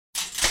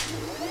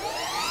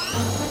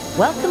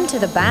Welcome to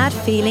the Bad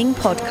Feeling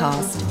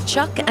Podcast.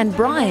 Chuck and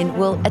Brian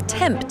will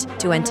attempt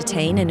to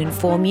entertain and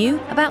inform you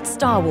about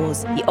Star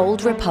Wars, The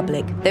Old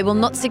Republic. They will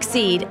not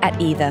succeed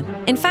at either.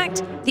 In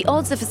fact, the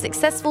odds of a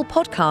successful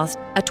podcast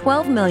are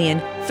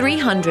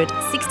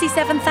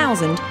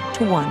 12,367,000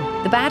 to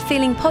 1. The Bad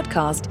Feeling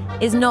Podcast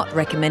is not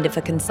recommended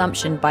for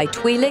consumption by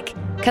Twi'lek,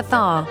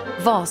 Cathar,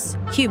 Voss,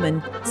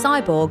 human,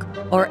 cyborg,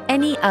 or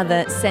any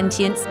other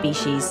sentient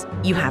species.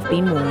 You have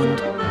been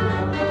warned.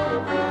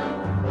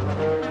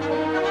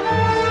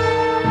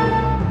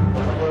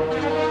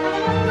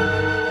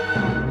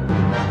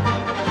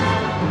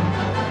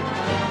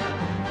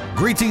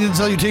 Greetings and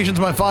salutations,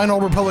 my fine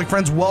Old Republic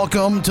friends.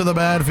 Welcome to the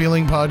Bad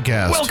Feeling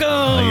Podcast. Welcome!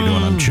 How you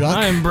doing? I'm Chuck.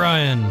 I'm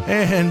Brian.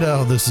 And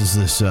this is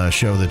this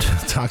show that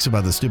talks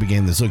about the stupid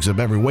game that looks up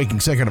every waking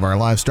second of our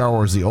lives, Star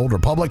Wars, The Old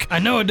Republic. I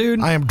know it, dude.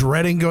 I am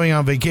dreading going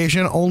on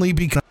vacation only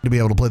because to be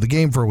able to play the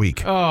game for a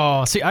week.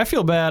 Oh, see, I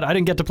feel bad. I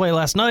didn't get to play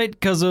last night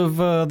because of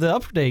the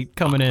update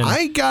coming in.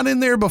 I got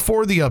in there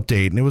before the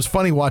update, and it was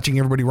funny watching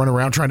everybody run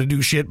around trying to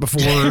do shit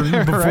before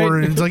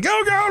Right? It's like,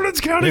 oh god, it's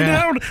counting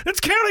down.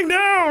 It's counting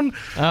down.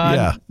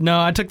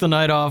 No, I took the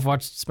night off,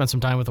 spent some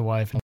time with the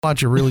wife.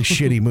 Watch a really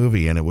shitty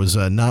movie, and it was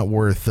not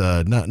worth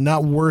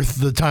not worth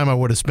the time I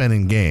would have spent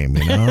in game.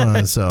 You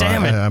know, so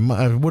Damn it.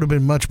 I would have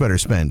been much better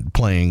spent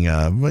playing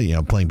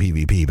playing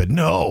PvP. But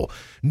no,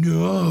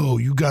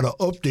 you got to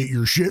update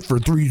your shit for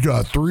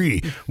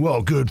 3.3.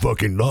 Well, good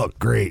fucking luck.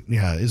 Great.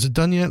 Yeah, is it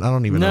done yet? I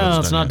don't even know. No,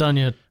 it's not done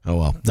yet. Oh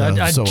well.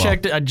 I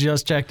checked it. I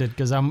just checked it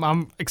because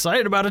I'm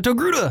excited about it.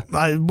 Togruta.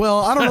 I don't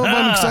know if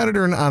I'm excited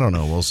or not. I don't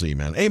know. We'll see,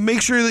 man. Hey,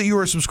 make sure that you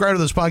are subscribed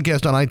to this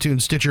podcast on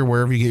iTunes, Stitcher,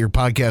 wherever you get your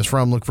podcast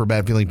from. Look for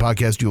Bad Feeling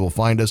Podcast. You will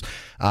find us.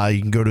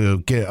 You can go to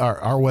get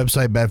our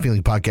website,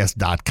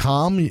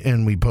 badfeelingpodcast.com,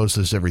 and we post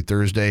this every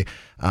Thursday.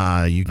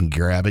 You can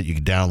grab it. You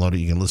can download it.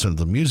 You can listen to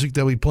the music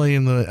that we play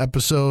in the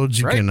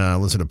episodes. You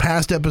can listen to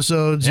past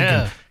episodes.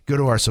 Yeah. You can go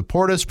to our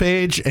Support Us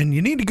page, and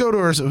you need to go to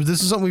our,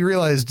 this is something we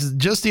realized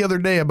just the other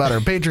day about our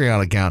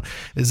Patreon account,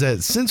 is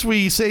that since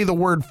we say the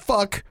word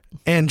fuck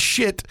and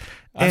shit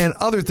and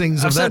other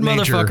things of that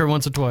nature. I've said motherfucker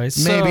once or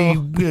twice. Maybe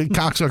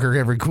cocksucker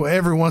every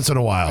once in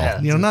a while.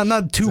 Yeah,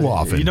 not too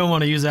often. You don't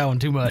want to use that one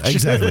too much.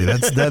 Exactly.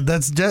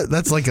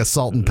 That's like a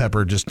salt and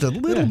pepper, just a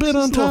little bit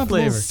on top, a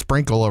little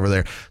sprinkle over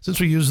there. Since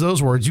we use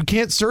those words, you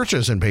can't search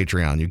us in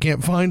Patreon. You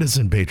can't find us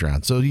in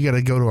Patreon. So you got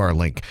to go to our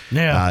link.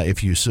 Yeah.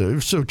 If you so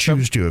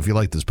choose to, if you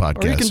like this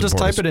podcast. Or you can just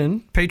type us. it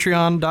in,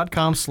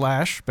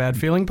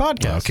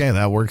 patreon.com/badfeelingpodcast. Okay,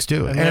 that works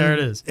too. And there it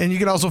is. And you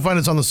can also find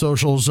us on the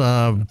socials,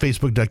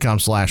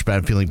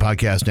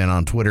 facebook.com/badfeelingpodcast, and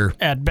on Twitter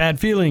at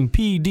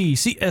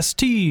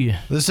badfeelingpdcst.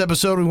 This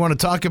episode, we want to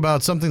talk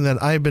about something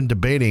that I've been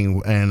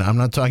debating, and I'm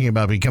not talking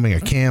about becoming a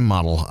cam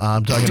model.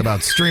 I'm talking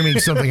about streaming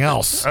something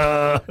else.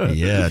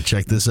 Yeah,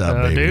 check this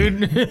out,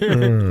 baby.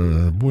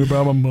 Dude. What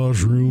about my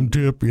mushroom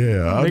tip?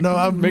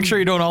 Yeah. Make sure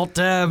you don't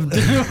alt-tab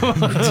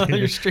on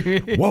your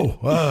stream.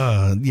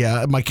 Whoa.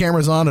 Yeah, my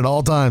camera's on at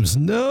all times.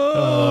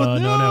 No.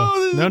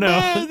 Don't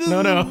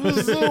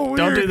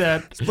do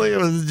that. It's playing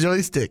with the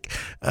joystick.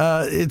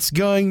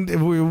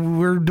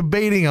 We're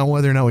debating on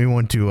whether or not we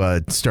want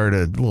to start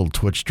a little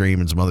Twitch stream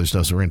and some other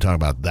stuff, so we're going to talk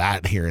about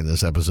that here in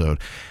this episode.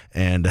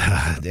 And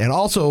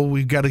also,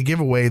 we've got a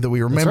giveaway that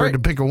we remembered to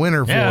pick a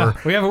winner for. Yeah,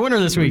 we have a winner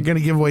this week. We're going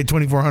to give away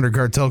 2,400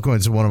 cartel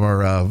coins to one of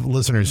our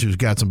listeners who's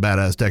got some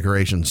badass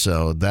decorations,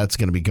 so that's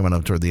going to be coming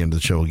up toward the end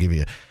of the show. We'll give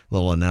you a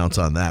little announce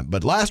on that.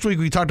 But last week,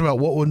 we talked about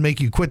what would make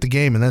you quit the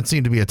game, and that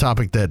seemed to be a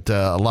topic that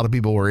a lot of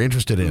people were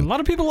interested in. A lot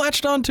of people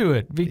latched onto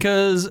it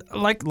because,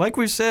 like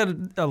we've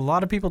said, a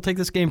lot of people take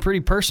this game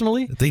pretty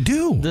personally. They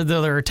do.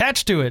 They're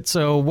attached to it.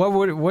 So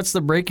what's the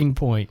breaking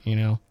point, you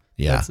know?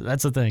 Yeah,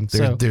 that's the thing.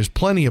 There's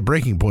plenty of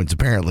breaking points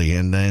apparently,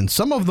 and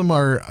some of them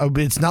are.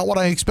 It's not what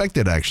I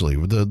expected actually.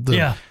 What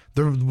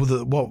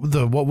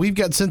we've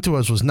got sent to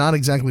us was not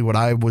exactly what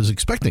I was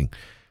expecting,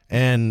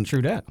 and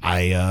true that.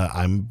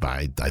 I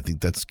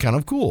think that's kind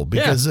of cool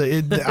because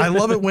I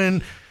love it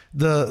when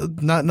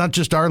not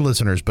just our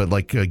listeners, but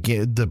like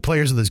the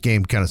players of this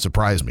game kind of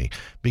surprise me,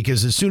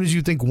 because as soon as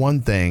you think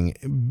one thing,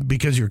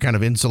 because you're kind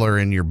of insular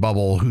in your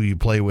bubble, who you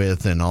play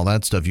with and all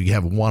that stuff, you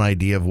have one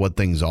idea of what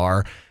things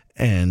are.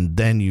 And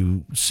then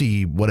you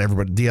see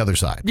the other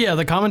side. Yeah,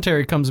 the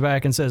commentary comes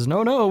back and says,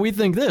 no, we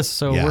think this,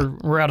 so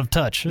we're out of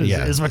touch,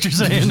 is what you're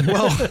saying.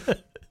 Well,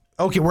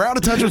 okay, we're out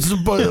of touch with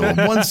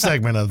one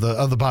segment of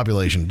the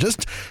population.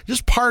 Just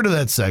part of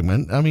that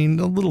segment. I mean,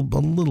 a little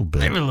bit.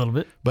 Maybe a little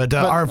bit. But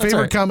our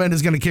favorite comment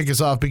is going to kick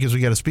us off because we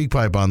got a speak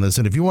pipe on this.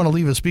 And if you want to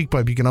leave a speak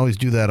pipe, you can always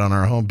do that on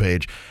our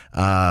homepage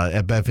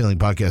at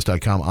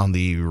badfeelingpodcast.com on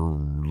the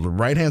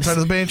right-hand side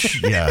of the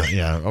page.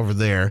 Yeah, over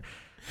there.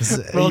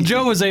 Well,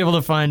 Joe was able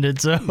to find it,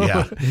 so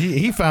yeah,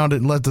 he found it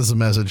and left us a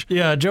message.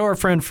 Yeah, Joe, our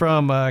friend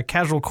from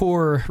Casual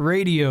Core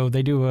Radio,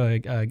 they do a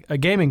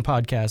gaming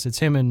podcast. It's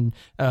him and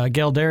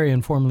Gail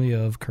Darien, formerly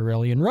of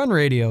Corellian Run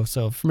Radio,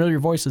 so familiar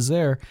voices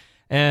there.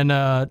 And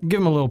give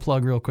him a little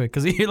plug real quick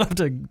because he left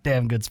a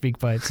damn good speak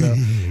pipe. So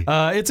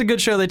it's a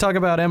good show. They talk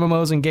about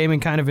MMOs and gaming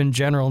kind of in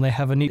general, and they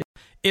have a neat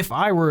if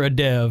I were a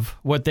dev,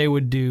 what they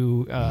would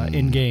do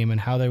in game and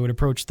how they would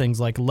approach things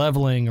like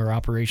leveling or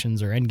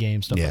operations or end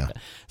game stuff like that.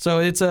 So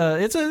it's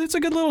a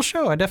good little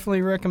show. I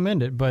definitely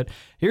recommend it. But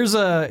here's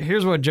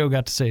what Joe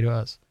got to say to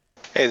us.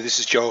 Hey, this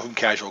is Joe from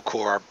Casual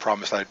Core. I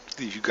promised I'd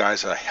leave you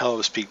guys a hell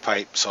of a speak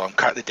pipe, so I'm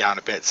cutting it down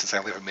a bit since I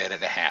only have a minute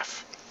and a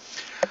half.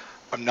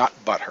 I'm not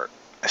butthurt.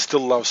 I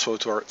still love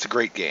SWtor. It's a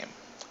great game.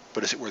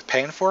 But is it worth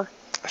paying for?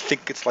 I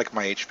think it's like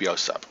my HBO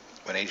sub.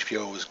 When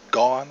HBO was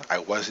gone, I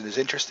wasn't as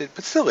interested,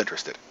 but still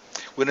interested.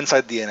 When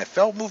Inside the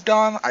NFL moved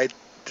on, I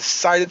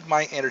decided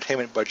my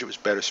entertainment budget was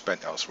better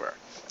spent elsewhere.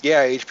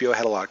 Yeah, HBO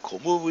had a lot of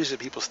cool movies that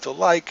people still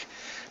like,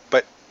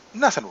 but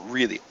nothing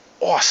really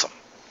awesome.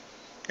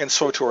 And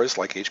SWtor is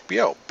like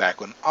HBO. Back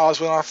when Oz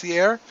went off the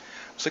air,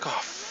 I was like, oh,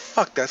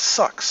 fuck, that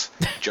sucks.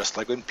 Just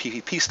like when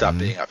PvP stopped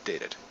being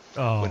updated.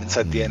 When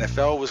Inside the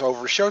NFL was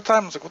over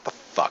Showtime, I was like, what the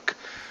fuck?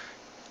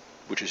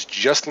 Which is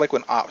just like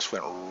when Ops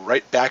went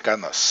right back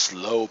on the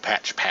slow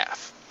patch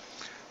path.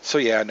 So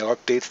yeah, no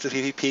updates to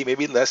PvP made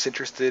me less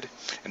interested,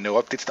 and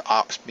no updates to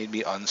Ops made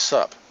me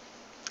unsub.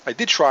 I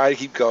did try to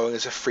keep going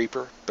as a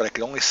freeper, but I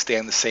could only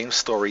stand the same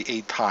story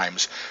 8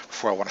 times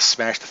before I want to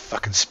smash the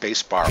fucking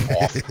spacebar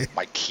off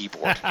my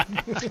keyboard.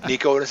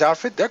 Nico and his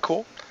outfit, they're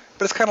cool,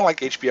 but it's kind of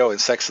like HBO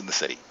and Sex and the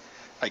City.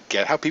 I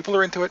get how people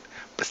are into it,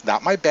 but it's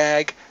not my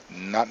bag,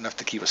 not enough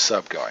to keep a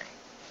sub going.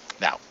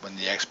 Now, when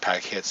the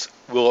X-Pack hits,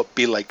 will it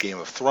be like Game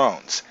of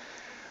Thrones?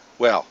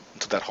 Well,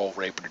 until that whole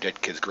rape in a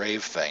dead kid's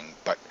grave thing,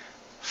 but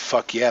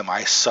fuck yeah,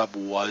 my sub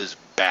was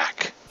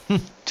back.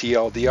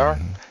 TLDR,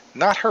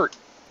 not hurt,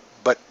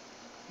 but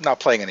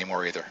not playing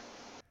anymore either.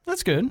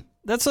 That's good.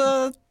 That's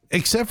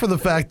Except for the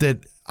fact that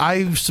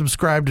I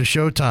subscribed to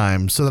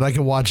Showtime so that I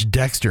could watch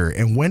Dexter.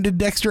 And when did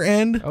Dexter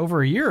end?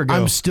 over a year ago.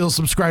 I'm still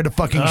subscribed to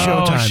fucking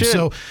Showtime. Shit.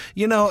 So,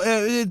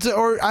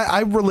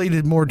 I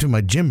related more to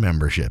my gym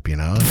membership,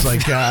 It's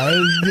like,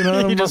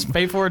 you just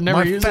pay for it and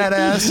never use fat it.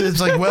 ass,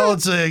 it's like, well,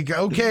 it's like,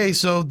 okay,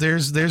 so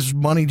there's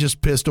money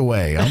just pissed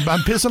away. I'm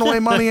pissing away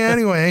money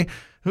anyway.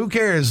 Who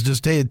cares?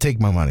 Just take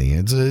my money.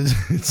 It's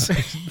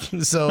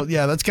so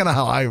yeah. That's kind of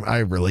how I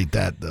relate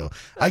that though.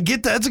 I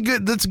get that.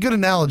 That's a good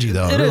analogy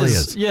though. It really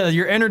is. Yeah,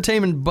 your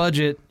entertainment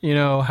budget.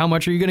 How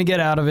much are you going to get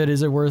out of it?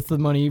 Is it worth the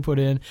money you put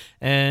in?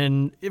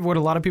 And what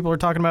a lot of people are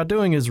talking about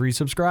doing is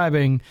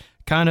resubscribing.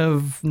 Kind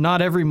of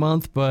not every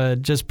month,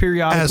 but just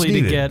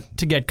periodically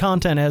to get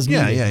content as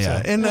needed. Yeah. So,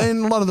 and a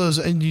lot of those,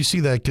 and you see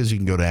that because you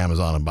can go to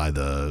Amazon and buy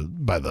the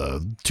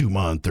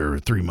 2-month or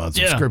 3-month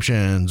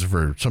subscriptions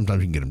for. Sometimes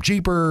you can get them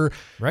cheaper,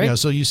 right?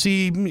 So you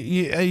see,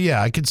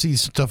 I could see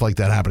stuff like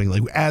that happening.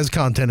 Like as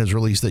content is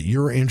released that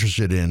you're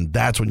interested in,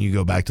 that's when you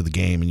go back to the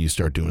game and you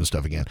start doing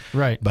stuff again,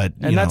 right? But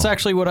that's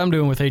actually what I'm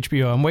doing with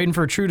HBO. I'm waiting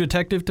for True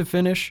Detective to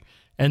finish.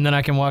 And then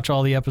I can watch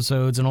all the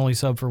episodes and only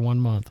sub for 1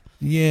 month.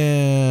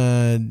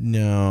 Yeah,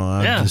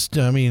 no,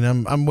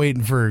 I'm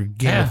waiting for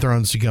Game of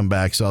Thrones to come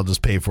back, so I'll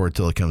just pay for it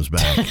till it comes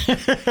back.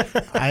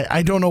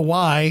 I don't know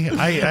why.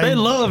 They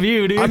love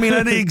you, dude. I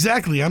mean,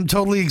 exactly. I'm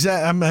totally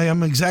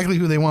I'm exactly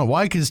who they want.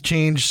 Why? Because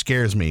change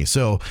scares me.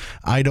 So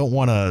I don't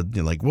want to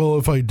well,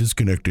 if I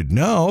disconnected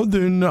now,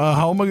 then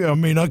how am I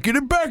may not get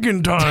it back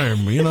in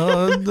time?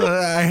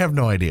 I have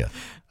no idea.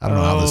 I don't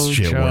know how this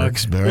shit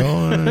works,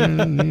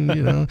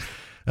 bro.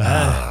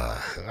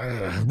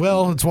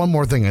 Well, it's one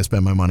more thing I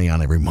spend my money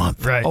on every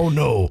month. Right. Oh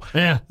no.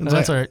 Yeah,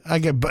 that's all right. I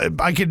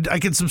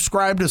could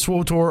subscribe to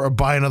SWtor or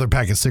buy another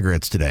pack of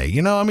cigarettes today.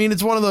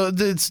 It's one of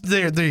the. It's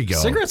there. There you go.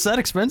 Cigarettes that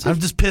expensive? I'm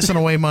just pissing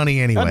away money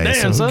anyway.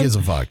 Damn, so who gives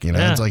a fuck?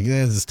 It's like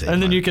just take.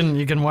 And then you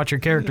can watch your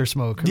character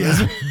smoke.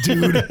 Yeah,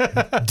 dude.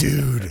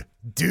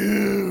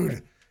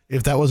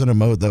 If that was an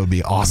emote, that would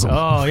be awesome.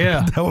 Oh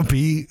yeah,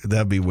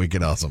 that'd be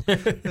wicked awesome.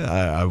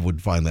 I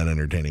would find that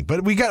entertaining.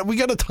 But we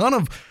got a ton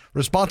of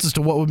responses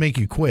to what would make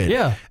you quit.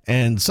 Yeah,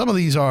 and some of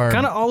these are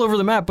kind of all over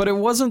the map. But it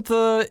wasn't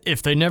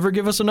if they never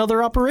give us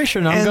another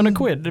operation, I'm gonna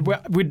quit.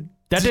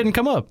 That didn't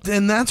come up.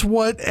 And that's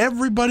what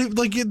everybody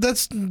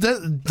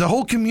the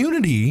whole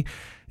community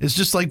is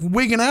just like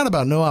wigging out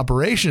about no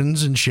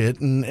operations and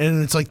shit. And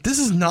it's like this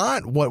is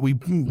not what we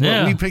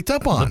picked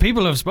up on. The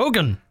people have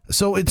spoken.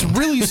 So it's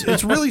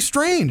really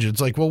strange. It's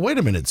like, well, wait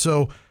a minute.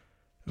 So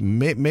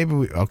maybe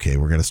we're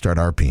going to start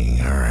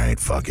RPing. All right,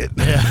 fuck it.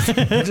 Yeah.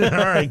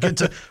 All right,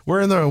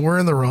 we're in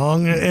the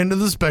wrong end of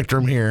the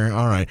spectrum here.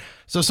 All right.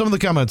 So some of the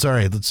comments. All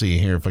right, let's see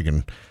here if I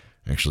can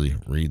actually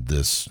read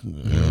this.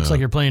 Looks like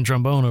you're playing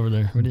trombone over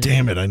there.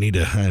 Damn it! I need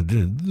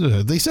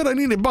to. They said I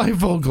needed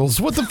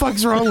bifocals. What the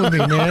fuck's wrong with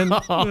me, man?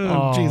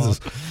 Jesus.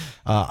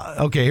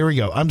 Okay, here we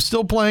go. I'm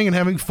still playing and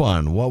having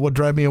fun. What would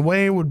drive me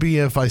away would be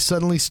if I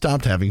suddenly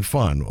stopped having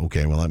fun.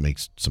 Okay, well, that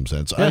makes some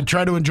sense. Yeah. I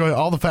try to enjoy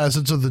all the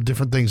facets of the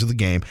different things that the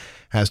game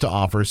has to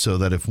offer so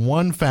that if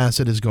one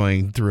facet is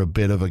going through a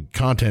bit of a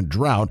content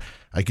drought,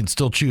 I can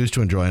still choose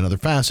to enjoy another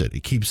facet.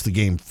 It keeps the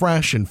game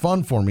fresh and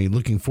fun for me,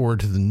 looking forward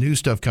to the new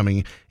stuff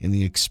coming in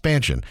the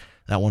expansion.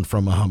 That one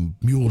from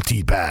Mule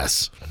Tea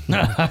Pass.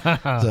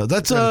 So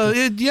that's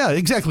yeah,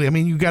 exactly. I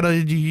mean, you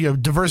gotta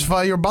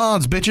diversify your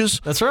bonds, bitches.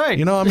 That's right.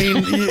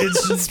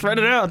 It's spread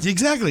it out.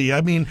 Exactly.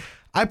 I mean,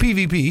 I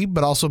PvP,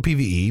 but also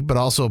PvE, but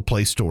also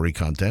play story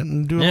content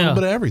and do a little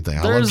bit of everything.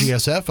 I love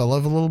GSF. I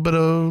love a little bit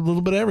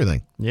of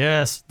everything.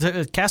 Yes,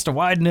 cast a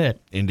wide net.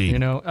 Indeed. You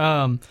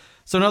know.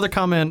 So another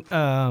comment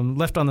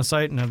left on the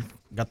site, and I've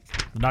got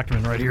the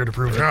document right here to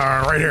prove it.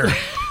 Right here.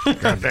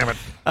 God damn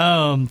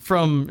it.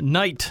 From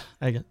Knight,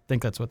 I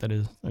think that's what that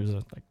is. There's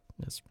a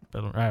I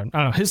don't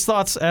know. His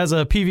thoughts as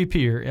a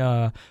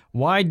PvPer.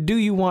 Why do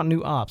you want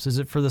new ops? Is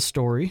it for the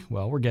story?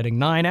 Well, we're getting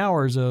 9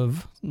 hours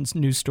of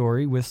new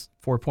story with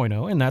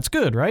 4.0, and that's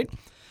good, right?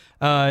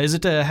 Is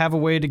it to have a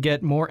way to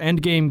get more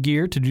endgame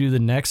gear to do the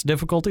next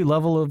difficulty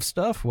level of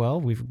stuff?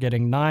 Well, we're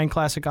getting 9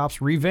 classic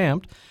ops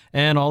revamped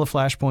and all the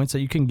flashpoints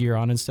that you can gear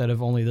on instead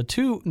of only the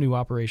 2 new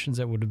operations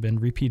that would have been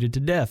repeated to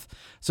death.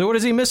 So what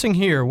is he missing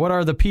here? What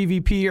are the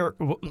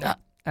PvP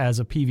as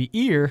a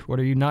PvEer, what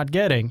are you not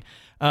getting?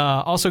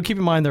 Also, keep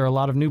in mind there are a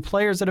lot of new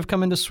players that have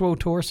come into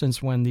SWtor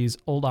since when these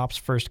old ops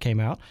first came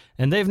out,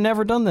 and they've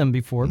never done them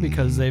before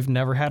because they've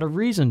never had a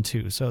reason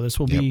to. So this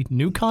will be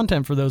new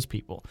content for those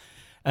people.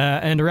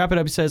 And to wrap it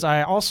up, he says,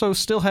 I also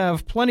still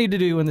have plenty to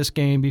do in this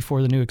game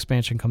before the new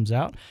expansion comes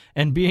out.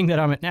 And being that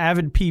I'm an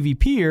avid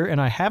PvPer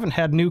and I haven't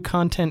had new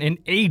content in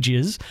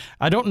ages,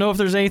 I don't know if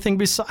there's anything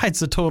besides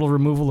the total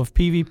removal of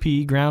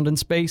PvP, ground, and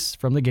space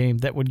from the game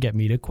that would get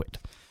me to quit.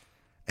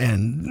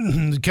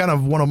 And kind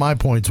of one of my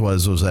points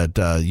was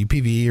that you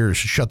PvEers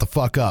shut the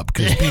fuck up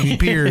because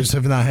PvPers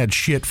have not had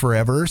shit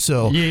forever.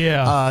 So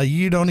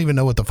you don't even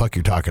know what the fuck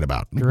you're talking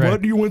about. Right.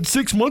 What? You went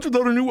 6 months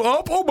without a new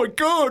op? Oh my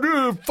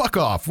God. Fuck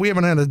off. We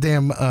haven't had a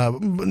damn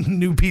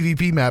new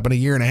PvP map in a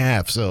year and a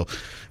half. So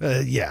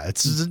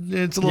it's a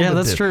little bit. Yeah,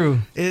 that's true.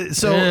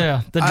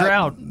 The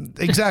drought.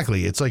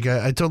 Exactly. It's like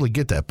I totally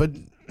get that. But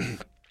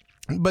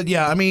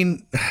yeah, I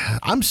mean, we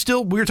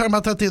were talking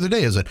about that the other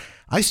day, is that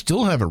I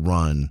still haven't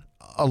run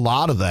a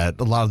lot of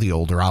the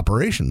older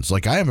operations.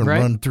 Like I haven't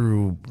run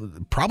through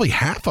probably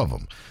half of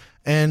them.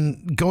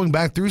 And going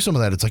back through some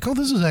of that, it's like, oh,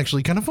 this is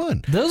actually kind of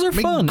fun. Those are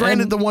fun.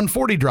 Granted, the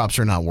 140 drops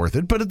are not worth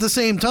it, but at the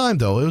same time,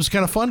 though, it was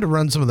kind of fun to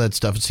run some of that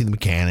stuff and see the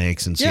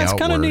mechanics and see how it works. Yeah,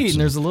 it's kind of neat. And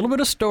there's a little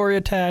bit of story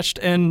attached,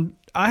 and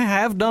I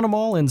have done them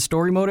all in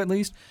story mode at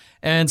least.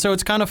 And so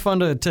it's kind of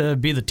fun to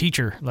be the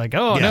teacher. Like,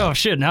 no,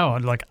 shit, no.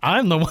 Like,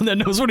 I'm the one that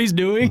knows what he's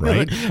doing.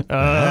 Right.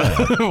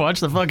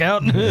 Watch the fuck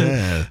out.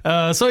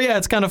 So,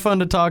 it's kind of fun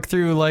to talk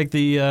through, like,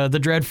 the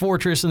Dread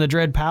Fortress and the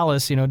Dread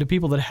Palace, to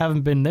people that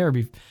haven't been there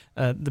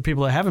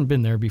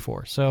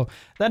before. So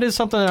that is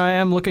something that I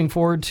am looking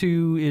forward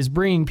to, is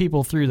bringing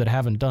people through that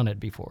haven't done it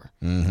before.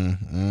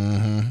 Let's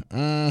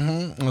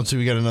see,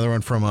 we got another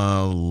one from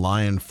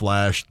Lion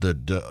Flash.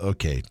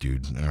 Okay,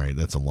 dude. All right,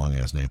 that's a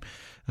long-ass name.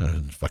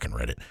 Fucking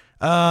Reddit.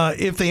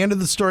 If they ended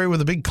the story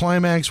with a big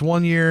climax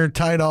 1 year,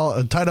 tied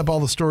up all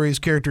the stories,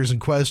 characters, and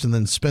quests, and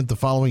then spent the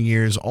following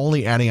years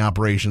only adding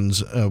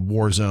operations,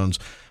 war zones.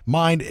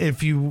 I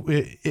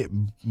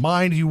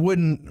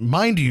wouldn't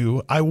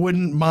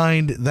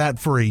mind that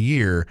for a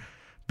year.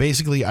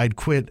 Basically, I'd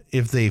quit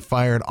if they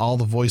fired all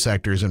the voice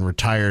actors and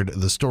retired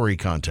the story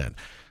content.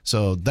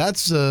 So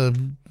that's So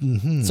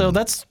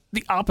that's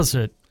the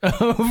opposite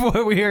of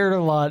what we heard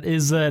a lot,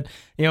 is that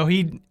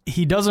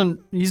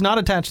he's not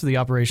attached to the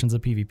operations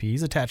of PvP,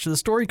 he's attached to the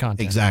story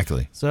content.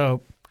 Exactly.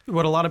 So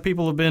what a lot of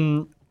people have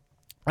been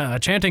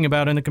chanting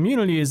about in the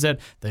community is that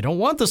they don't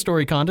want the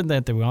story content,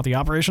 that they want the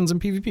operations in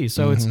PvP.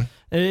 So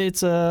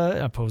it's a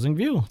opposing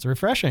view. It's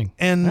refreshing.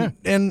 And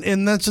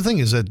that's the thing,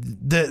 is that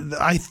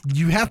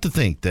you have to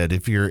think that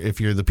if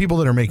you're the people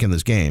that are making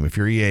this game, if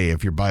you're EA,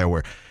 if you're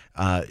BioWare,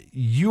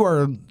 you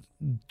are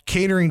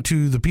catering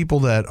to the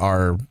people that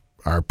are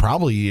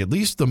probably at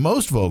least the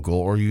most vocal,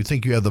 or you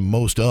think you have the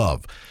most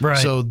of. Right.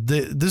 So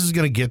this is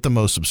going to get the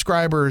most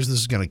subscribers. This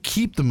is going to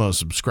keep the most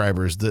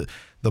subscribers.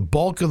 The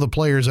bulk of the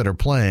players that are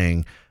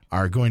playing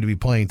are going to be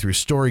playing through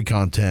story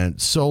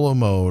content, solo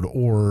mode,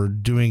 or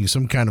doing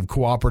some kind of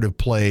cooperative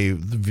play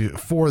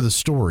for the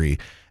story.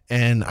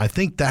 And I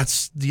think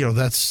that's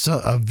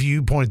a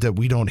viewpoint that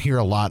we don't hear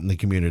a lot in the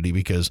community,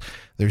 because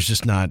there's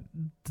just not.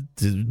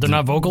 They're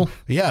not vocal?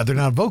 Yeah, they're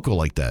not vocal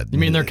like that. You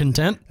mean they're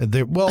content?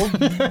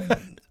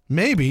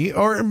 Maybe,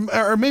 or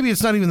maybe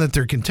it's not even that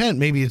they're content.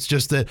 Maybe it's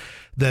just that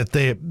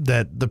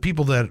the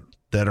people that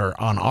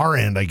are on our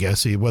end, I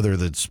guess, whether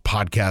it's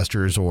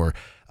podcasters or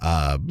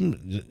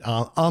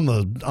on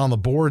the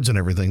boards and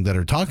everything that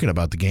are talking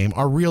about the game,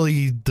 are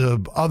really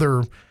the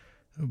other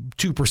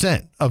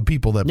 2% of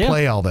people that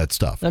play all that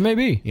stuff. That may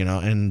be.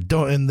 And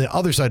the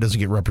other side doesn't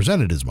get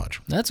represented as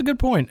much. That's a good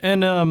point.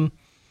 And I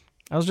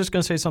was just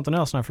going to say something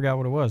else, and I forgot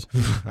what it was.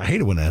 I hate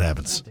it when that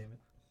happens. God damn it.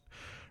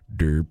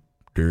 Derp,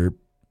 derp,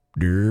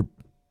 derp,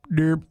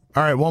 derp.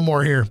 All right, one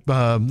more here.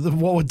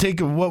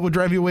 What would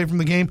drive you away from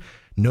the game?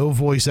 No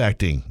voice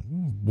acting.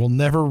 We'll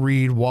never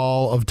read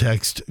wall of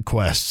text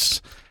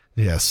quests.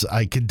 Yes,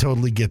 I could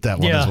totally get that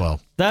one as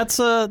well. That's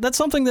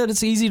something that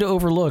it's easy to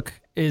overlook,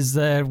 is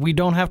that we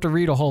don't have to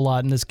read a whole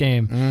lot in this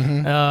game.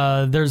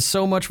 There's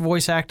so much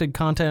voice acted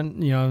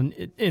content,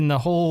 in the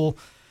whole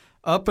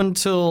up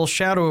until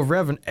Shadow of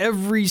Revan,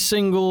 every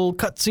single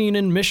cutscene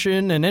and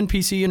mission and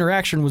NPC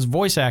interaction was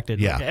voice acted.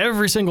 Yeah. Like,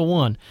 every single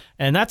one.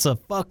 And that's a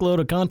fuckload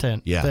of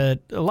content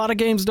that a lot of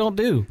games don't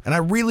do. And I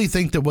really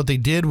think that what they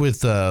did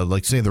with,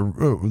 like, say,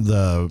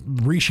 the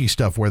Rishi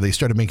stuff, where they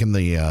started making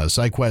the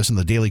side quests and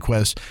the daily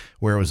quests,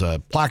 where it was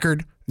a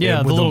placard.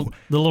 Yeah, the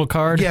little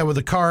card. Yeah, with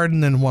a card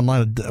and then one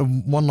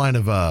line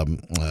of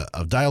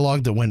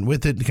dialogue that went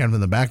with it, kind of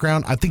in the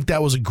background. I think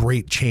that was a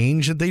great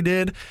change that they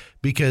did,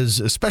 because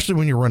especially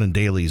when you're running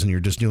dailies and you're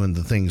just doing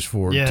the things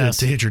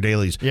to hit your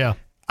dailies. Yeah.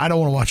 I don't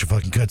want to watch a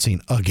fucking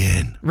cutscene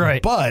again.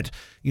 Right. But,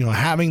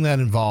 having that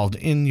involved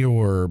in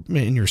your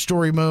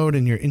story mode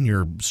and in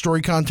your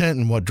story content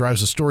and what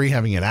drives the story,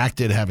 having it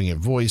acted, having it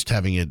voiced,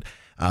 having it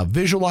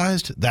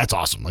visualized, that's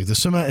awesome. Like the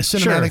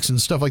cinematics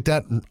and stuff like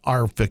that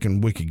are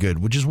fucking wicked good,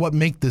 which is what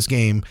make this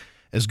game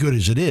as good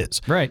as it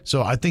is. Right.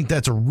 So I think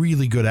that's a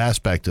really good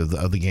aspect of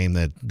the game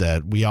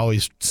that we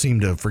always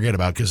seem to forget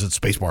about, because it's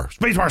spacebar.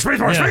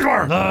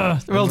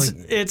 Well,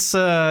 it's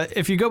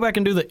if you go back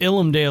and do the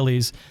Ilum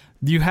dailies,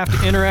 you have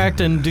to interact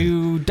and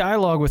do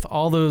dialogue with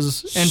all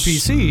those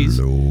NPCs.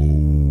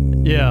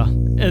 Yeah.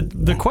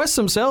 The quests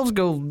themselves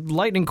go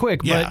lightning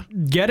quick, but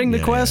getting the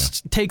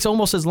quests takes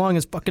almost as long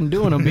as fucking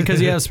doing them,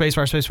 because you have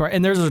spacebar,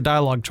 and there's a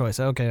dialogue choice.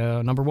 Okay,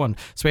 number 1,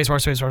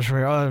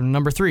 spacebar,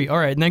 number 3. All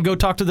right, and then go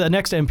talk to the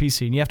next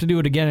NPC, and you have to do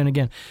it again and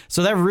again.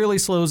 So that really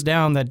slows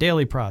down that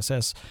daily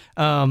process.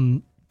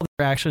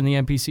 Interaction, the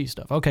NPC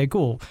stuff. Okay,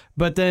 cool.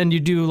 But then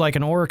you do like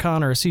an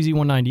Oricon or a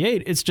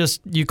CZ-198, it's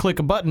just you click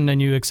a button and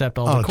you accept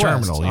all the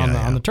quests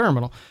on the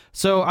terminal.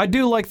 So I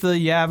do like the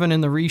Yavin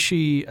and the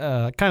Rishi,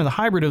 kind of the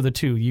hybrid of the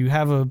two.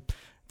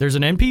 There's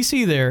an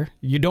NPC there.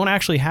 You don't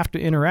actually have to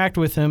interact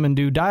with him and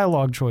do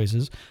dialogue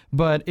choices,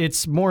 but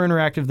it's more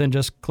interactive than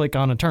just click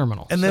on a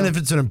terminal. And then if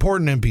it's an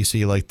important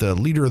NPC, like the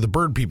leader of the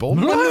bird people,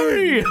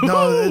 if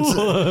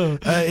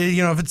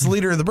it's the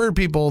leader of the bird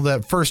people,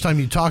 that first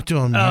time you talk to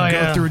him, you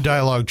go through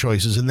dialogue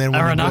choices, and then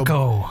when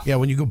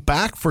you go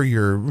back for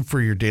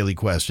your daily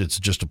quest, it's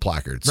just a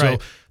placard. So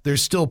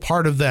there's still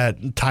part of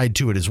that tied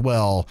to it as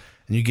well.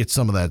 And you get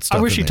some of that stuff.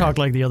 I wish he talked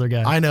like the other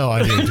guy. I know,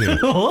 I do too.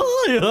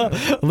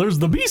 There's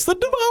the beast that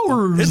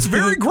devours. It's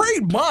very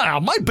great.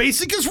 My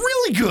basic is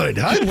really good.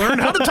 I learned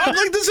how to talk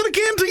like this in a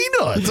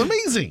cantina. It's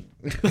amazing.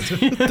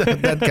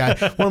 that guy,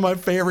 one of my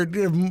favorite. I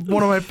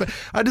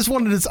want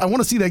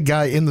to see that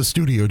guy in the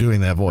studio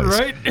doing that voice.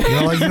 Right?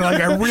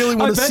 I really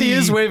want to see. I bet he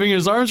is waving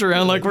his arms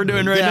around like we're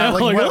doing right now.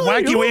 Like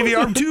wacky wavy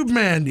arm tube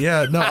man.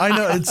 Yeah, no, I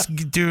know. It's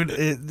dude.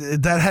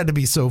 That had to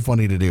be so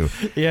funny to do.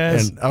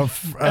 Yes. And how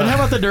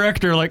about the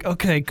director? Like,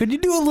 okay, could you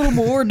do a little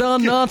more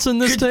Don Knotts in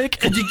this take?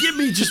 Could you give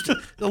me just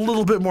a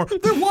little bit more?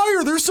 Why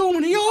are there so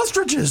many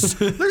ostriches?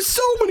 There's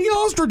so many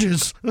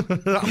ostriches.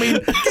 I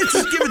mean,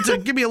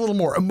 just give me a little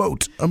more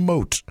emote.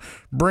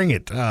 Bring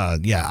it.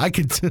 I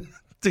could.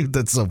 Dude,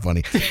 that's so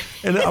funny.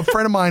 And a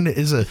friend of mine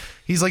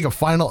he's like a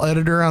final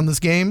editor on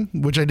this game,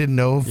 which I didn't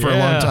know for a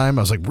long time.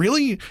 I was like,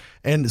 really?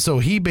 And so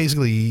he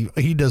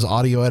does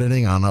audio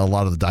editing on a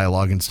lot of the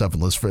dialogue and stuff,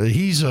 and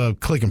he's a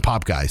click and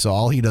pop guy. So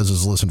all he does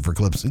is listen for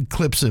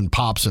clips and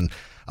pops and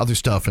other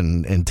stuff,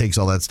 and takes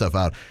all that stuff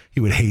out. He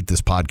would hate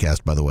this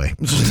podcast, by the way.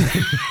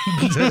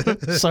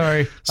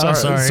 Sorry,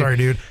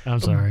 dude. I'm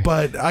sorry.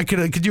 But I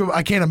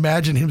can't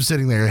imagine him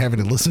sitting there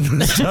having to listen to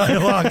this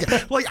dialogue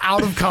like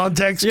out of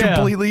context,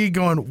 completely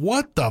going,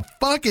 what the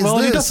fuck is this?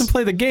 Well, he doesn't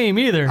play the game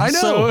either. I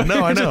know. So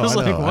I know.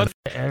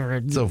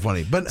 Whatever. So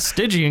funny. But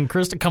Stygian and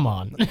Krista, come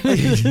on.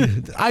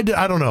 I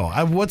don't know.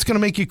 What's going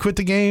to make you quit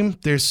the game?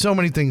 There's so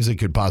many things that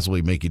could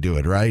possibly make you do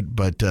it, right?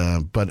 But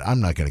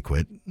I'm not going to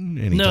quit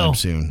anytime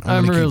soon.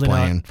 I'm going to keep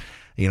playing.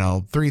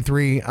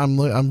 3-3.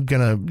 I'm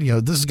gonna.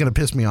 This is gonna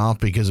piss me off,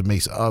 because it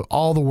makes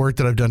all the work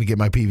that I've done to get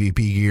my PvP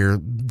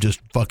gear just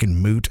fucking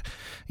moot.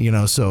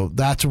 So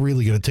that's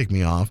really gonna tick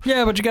me off.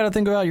 Yeah, but you got to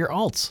think about your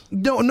alts.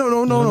 No.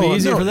 It'll be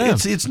easier for them.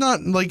 It's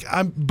not like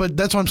But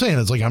that's what I'm saying.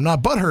 It's like I'm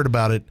not butthurt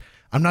about it.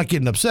 I'm not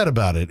getting upset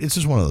about it. It's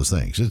just one of those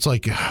things. It's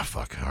like,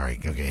 fuck. All right,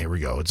 okay, here we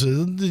go. It's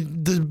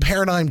the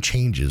paradigm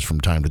changes from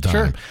time to time.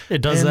 Sure,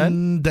 it does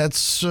and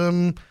that's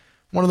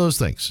one of those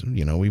things.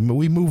 We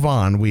move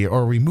on, we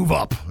move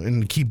up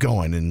and keep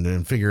going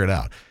and figure it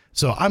out.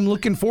 So I'm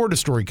looking forward to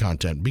story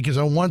content, because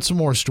I want some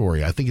more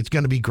story. I think it's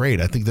going to be great.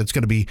 I think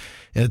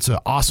it's an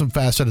awesome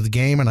facet of the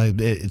game,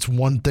 and it's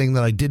one thing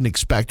that I didn't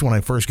expect when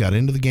I first got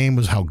into the game,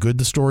 was how good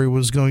the story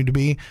was going to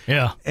be.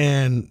 Yeah.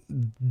 And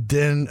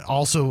then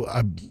also,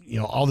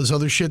 all this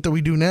other shit that we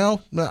do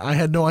now, I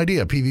had no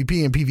idea.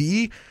 PvP and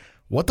PvE,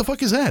 what the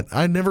fuck is that?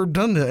 I'd never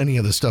done any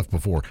of this stuff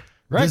before.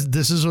 Right.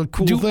 This is a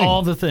cool thing. Do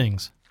all the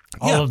things.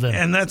 All of them.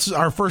 And that's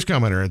our first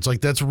commenter. It's like,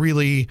 that's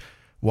really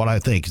what I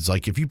think. It's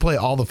like, if you play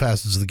all the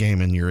facets of the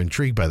game and you're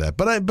intrigued by that.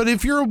 But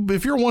if you're a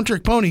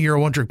one-trick pony, you're a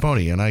one-trick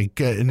pony. And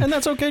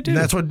that's okay too. And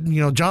that's what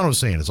John was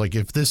saying. It's like,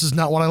 if this is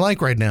not what I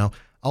like right now,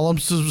 I'll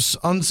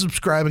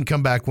unsubscribe and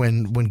come back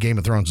when Game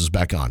of Thrones is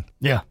back on.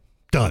 Yeah.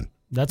 Done.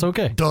 That's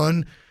okay.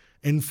 Done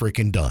and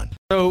freaking done.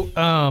 So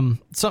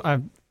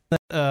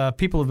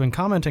people have been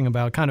commenting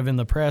about, kind of in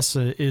the press,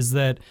 is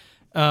that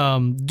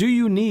Do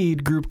you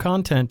need group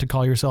content to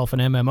call yourself an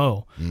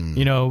MMO?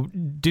 You know,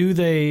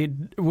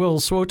 will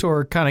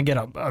SWtor kind of get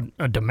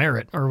a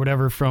demerit or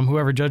whatever from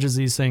whoever judges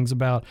these things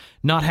about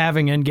not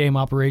having endgame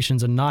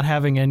operations and not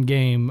having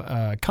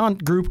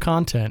endgame group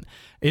content?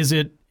 Is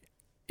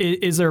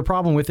there a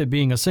problem with it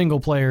being a single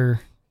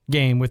player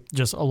game with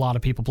just a lot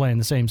of people playing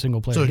the same single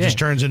player game? So it just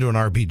turns into an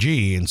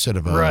RPG instead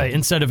of an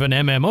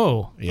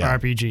MMO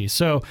RPG.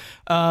 So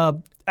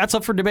that's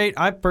up for debate.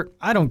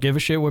 I don't give a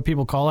shit what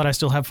people call it. I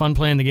still have fun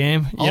playing the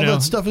game. All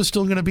that stuff is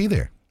still going to be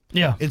there.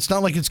 Yeah. It's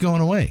not like it's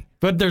going away.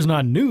 But there's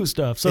not new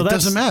stuff. So it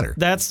doesn't matter.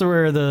 That's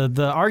where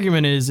the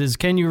argument is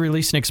can you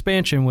release an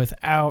expansion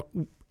without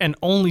and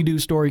only do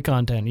story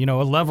content, a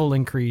level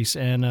increase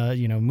and,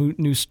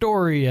 new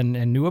story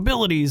and new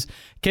abilities?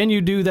 Can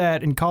you do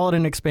that and call it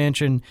an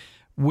expansion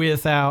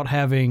without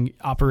having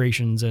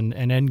operations and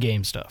end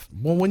game stuff?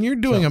 Well, when you're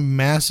doing a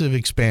massive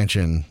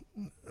expansion,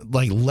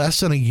 like less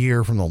than a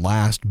year from the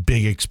last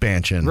big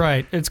expansion.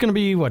 Right. It's going to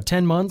be,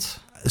 10 months?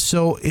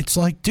 So it's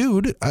like,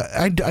 dude,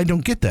 I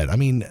don't get that. I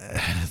mean,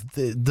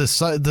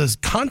 the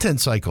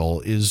content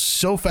cycle is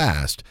so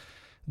fast.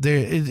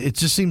 It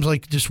just seems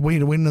like just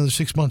wait another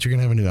 6 months, you're going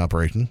to have a new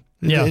operation.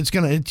 Yeah. It's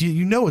going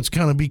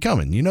to be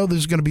coming.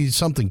 There's going to be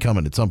something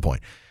coming at some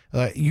point.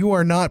 You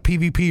are not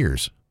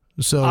PvPers.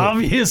 So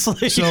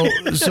obviously,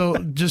 so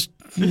just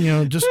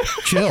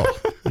chill.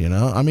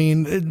 I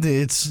mean,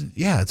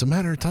 it's a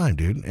matter of time,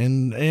 dude.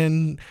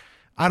 And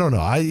I don't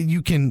know.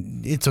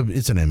 It's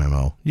an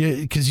MMO,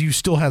 because you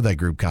still have that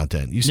group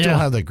content. You still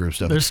have that group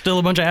stuff. There's still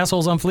a bunch of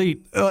assholes on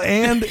Fleet,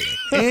 and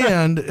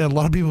a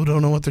lot of people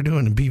don't know what they're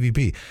doing in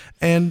PvP.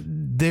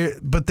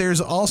 But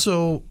there's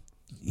also,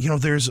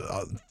 there's.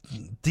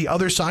 The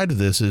other side of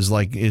this is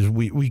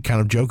we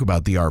kind of joke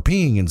about the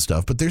RPing and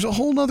stuff, but there's a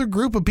whole nother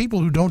group of people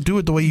who don't do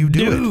it the way you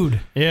do it. Dude,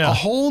 yeah. A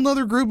whole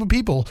nother group of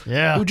people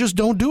who just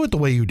don't do it the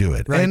way you do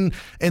it. Right.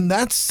 And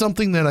that's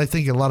something that I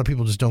think a lot of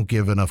people just don't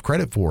give enough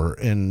credit for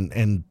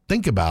and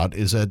think about,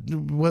 is that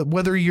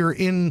whether you're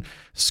in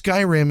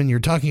Skyrim and you're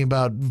talking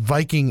about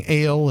Viking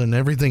ale and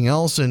everything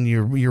else, and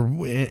you're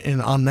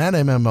on that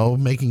MMO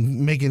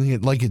making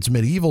it like it's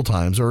medieval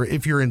times, or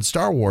if you're in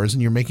Star Wars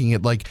and you're making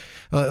it like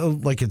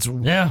it's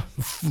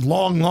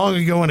long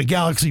ago in a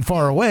galaxy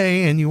far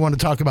away, and you want to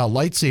talk about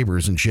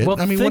lightsabers and shit.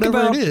 Well, I mean,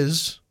 whatever it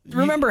is.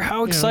 Remember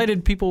how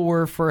excited people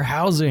were for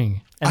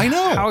housing. And I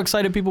know. How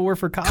excited people were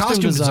for costume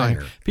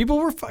design. People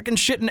were fucking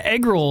shitting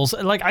egg rolls.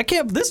 Like,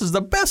 this is the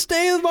best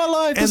day of my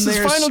life. This is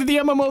finally the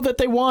MMO that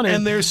they wanted.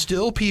 And there's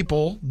still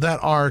people that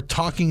are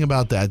talking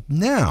about that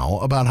now,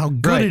 about how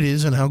good it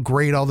is and how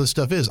great all this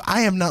stuff is.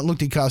 I have not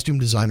looked at Costume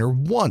Designer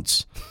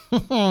once.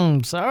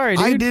 Sorry,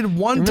 dude. I did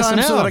one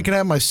time so that I could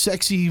have my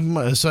sexy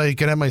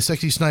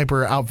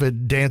sniper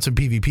outfit dance in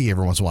PvP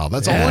every once in a while.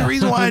 That's the only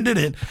reason why I did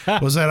it,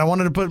 was that I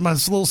wanted to put my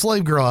little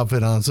slave girl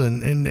outfit on, so I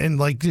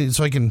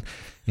can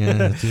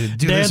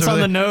dance on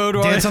the node.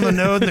 Dance on the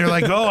node, and they're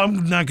like, "Oh,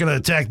 I'm not going to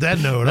attack that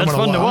node. That's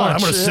fun to watch. I'm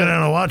going to sit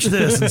down and watch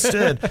this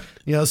instead."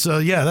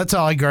 So that's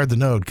how I guard the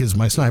node, because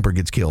my sniper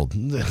gets killed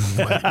like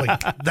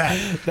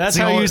that. That's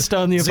how you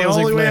stun the opposing player. It's the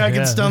only way I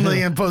can stun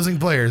the opposing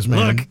players,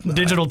 man. Look,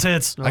 digital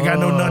tits. I got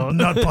no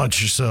nut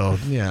punch, so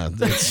yeah.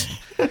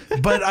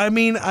 But I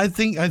mean, I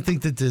think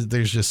that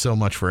there's just so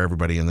much for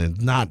everybody, and they're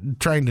not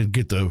trying to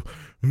get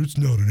it's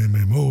not an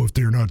MMO if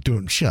they're not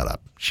doing. Shut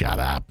up.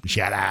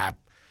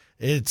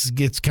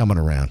 It's coming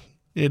around.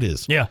 It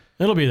is. Yeah,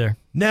 it'll be there.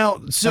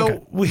 Now,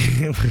 so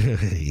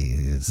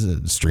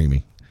it's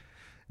streaming.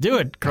 Do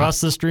it.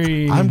 Cross the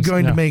stream. We're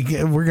going to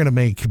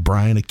make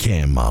Brian a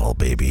cam model,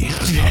 baby. All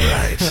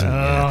right.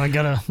 I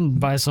got to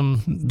buy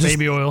some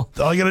baby oil.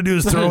 All you got to do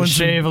is throw in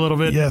shave a little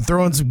bit. Yeah,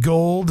 throw in some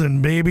gold,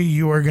 and baby,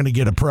 you are going to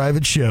get a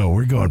private show.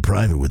 We're going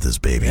private with this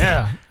baby.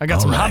 Yeah, I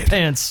got some hot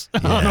pants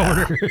on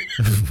order.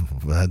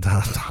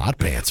 Hot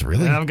pants,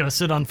 really? Yeah, I'm going to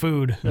sit on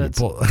food.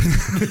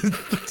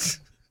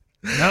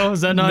 No, is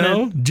that not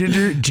it?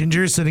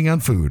 Ginger sitting on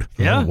food.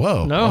 Yeah. Oh,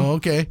 whoa. No. Oh,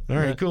 okay. All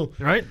right, cool.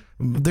 Right?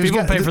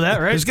 People pay for that,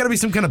 right? There's got to be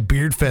some kind of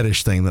beard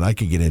fetish thing that I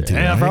could get into.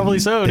 Yeah, right? probably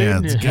so, dude. Yeah,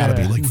 it's got to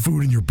be like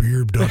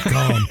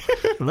foodinyourbeard.com.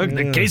 Look,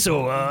 the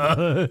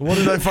queso. What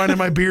did I find in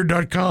my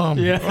beard.com?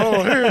 Yeah.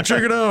 Oh, here,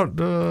 check it out.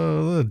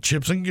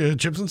 Chips and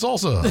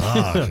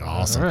salsa.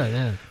 Awesome. All right,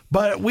 yeah.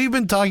 But we've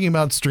been talking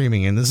about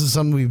streaming, and this is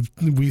something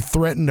we've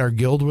threatened our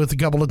guild with a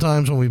couple of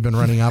times when we've been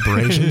running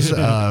operations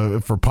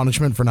for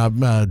punishment for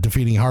not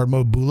defeating hard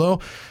mode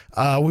Bulo.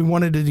 We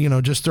wanted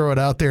to, just throw it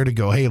out there to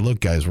go, hey, look,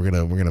 guys, we're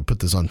gonna put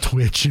this on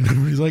Twitch, and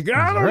everybody's like,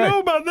 I don't know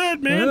about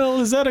that, man. Well,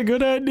 is that a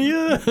good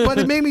idea? But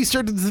it made me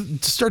start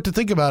to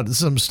think about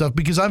some stuff,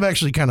 because I've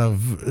actually kind of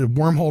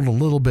wormholed a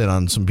little bit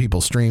on some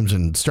people's streams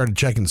and started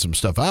checking some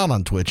stuff out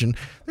on Twitch, and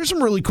there's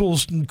some really cool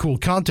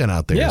content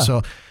out there. Yeah.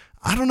 So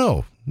I don't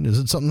know. Is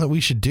it something that we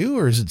should do,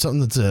 or is it something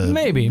that's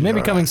maybe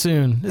coming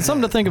soon? It's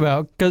something to think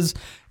about, because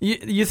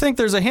you think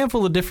there's a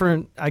handful of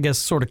different, I guess,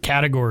 sort of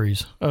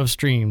categories of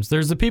streams.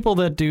 There's the people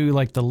that do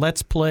like the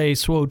Let's Play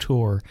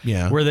SWtor,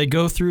 where they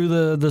go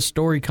through the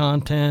story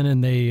content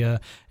and they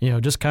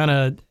just kind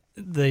of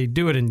they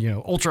do it in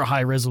ultra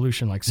high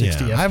resolution, like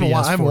 60 FPS. I haven't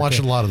 4K. watched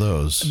a lot of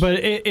those, but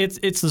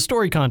it's the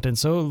story content.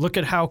 So look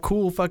at how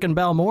cool fucking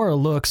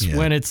Balmora looks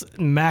when it's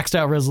maxed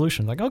out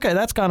resolution. Like, okay,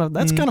 that's kind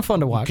of fun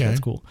to watch. Okay. That's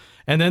cool.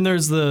 And then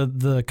there's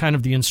the kind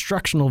of the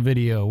instructional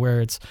video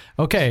where it's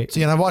okay.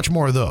 See, and I watch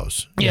more of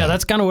those. Yeah,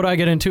 that's kind of what I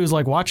get into, is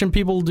like watching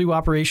people do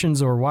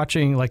operations or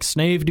watching like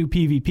Snave do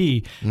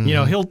PvP.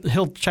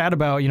 He'll chat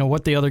about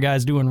what the other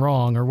guy's doing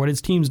wrong or what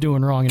his team's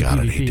doing wrong in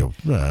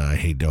PvP. I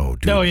hate to.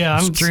 Dude. Oh yeah,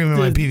 I'm streaming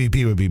my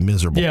PvP would be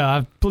miserable.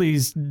 Yeah,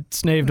 please,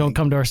 Snave, don't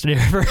come to our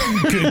server.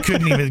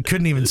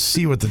 couldn't even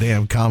see what the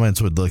damn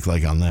comments would look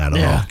like on that.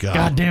 Yeah. Oh god.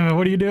 God damn it,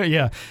 what are you doing?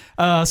 Yeah.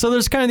 So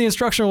there's kind of the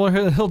instructional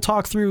where he'll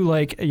talk through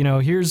like,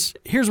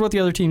 here's what the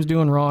other team's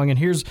doing wrong, and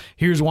here's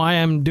why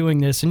I'm doing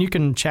this, and you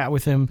can chat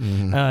with him,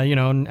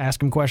 and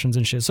ask him questions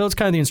and shit. So it's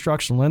kind of the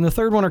instructional. And the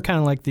third one are kind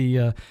of like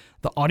the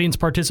audience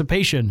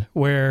participation,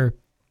 where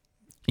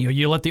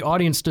you let the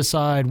audience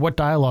decide what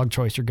dialogue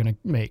choice you're going to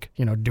make.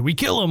 Do we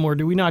kill him or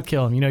do we not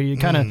kill him? You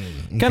kind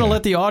of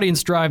let the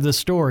audience drive the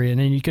story, and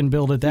then you can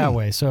build it that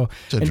way. So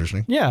it's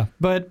interesting.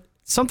 But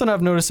something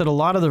I've noticed that a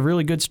lot of the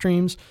really good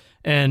streams,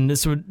 and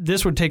this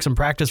would take some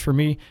practice for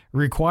me,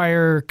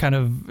 require kind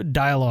of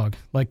dialogue,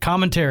 like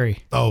commentary.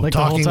 Oh, like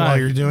talking while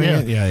you're doing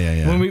it?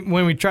 Yeah.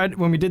 When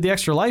we did the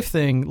Extra Life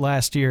thing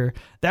last year,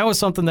 that was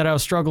something that I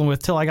was struggling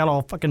with till I got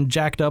all fucking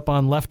jacked up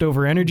on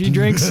leftover energy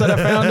drinks that I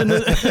found in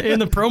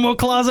the promo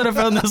closet. I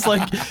found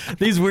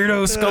these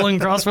weirdo skull and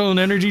crossbone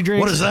energy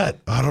drinks. What is that?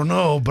 I don't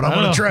know, but I'm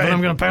gonna try it.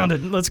 I'm gonna pound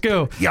it. Let's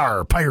go.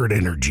 Yar, pirate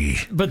energy.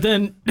 But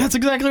then that's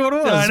exactly what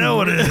it was. I know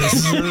what it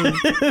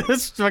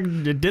is.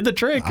 It did the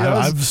trick.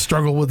 I've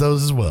struggled with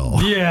those as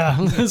well.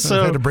 Yeah. So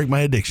I've had to break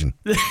my addiction.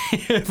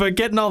 But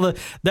getting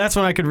that's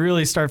when I could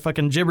really start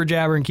fucking jibber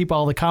jabber and keep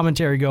all the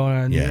commentary going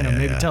on.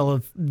 Maybe tell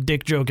a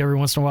dick joke every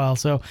once in a while.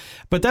 So,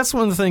 but that's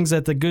one of the things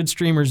that the good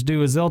streamers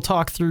do, is they'll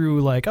talk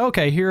through like,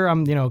 okay, here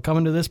I'm,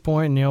 coming to this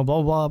point, and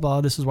blah blah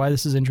blah. This is why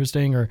this is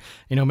interesting, or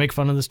make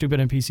fun of the stupid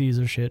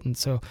NPCs or shit. And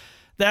so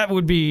that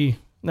would be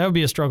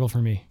a struggle for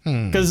me,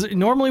 because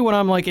normally when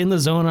I'm like in the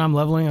zone and I'm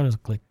leveling, I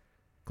just click.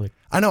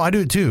 I know, I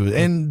do too,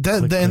 and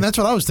and that's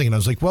what I was thinking. I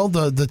was like, well,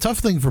 the tough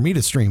thing for me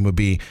to stream would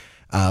be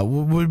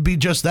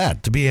just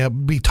that, to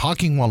be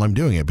talking while I'm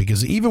doing it,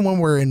 because even when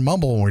we're in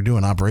Mumble and we're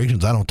doing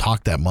operations, I don't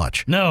talk that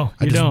much. No,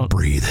 I just don't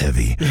breathe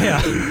heavy.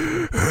 Yeah.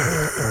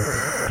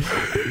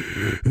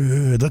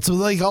 That's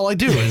like all I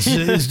do is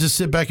just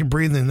sit back and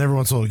breathe, and every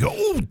once in a while go,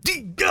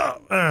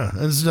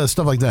 and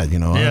stuff like that,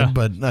 Yeah.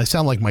 But I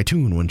sound like my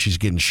tune when she's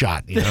getting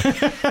shot, but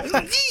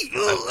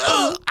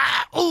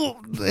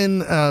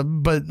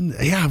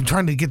yeah, I'm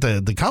trying to get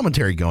the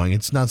commentary going.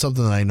 It's not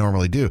something that I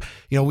normally do.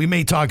 We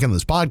may talk on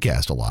this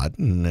podcast a lot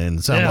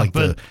and sound like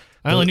but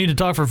I only need to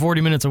talk for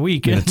 40 minutes a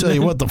week. I tell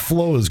you what, the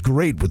flow is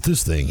great with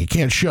this thing. You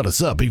can't shut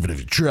us up even if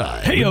you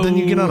try. But then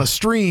you get on a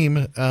stream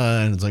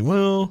and it's like,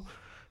 well,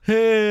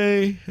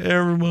 hey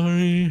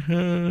everybody,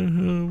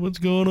 what's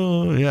going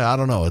on? Yeah, I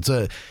don't know.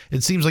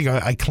 It seems like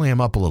I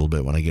clam up a little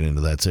bit when I get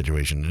into that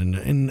situation,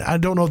 and I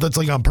don't know if that's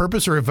like on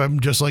purpose or if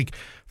I'm just like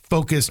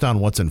focused on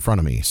what's in front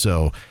of me.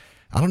 So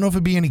I don't know if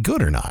it'd be any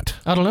good or not.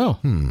 I don't know.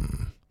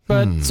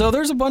 But so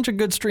there's a bunch of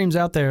good streams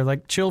out there.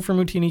 Like Chill from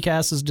Houdini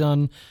Cast has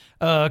done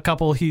a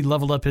couple. He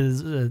leveled up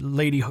his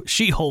lady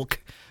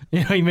She-Hulk.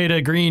 He made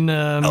a green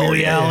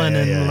Mary Allen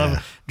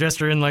and dressed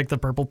her in like the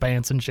purple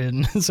pants and shit.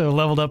 And so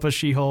leveled up a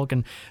She-Hulk.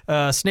 And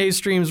Snave's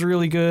stream's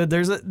really good.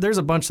 There's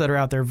a bunch that are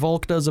out there.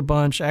 Volk does a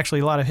bunch.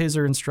 Actually, a lot of his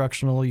are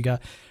instructional. You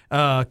got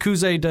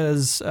Kuze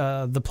does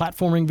the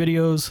platforming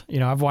videos.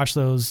 I've watched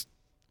those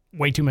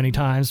way too many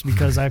times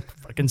because I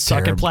fucking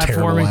suck at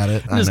platforming. At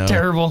it. I'm just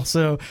terrible.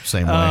 So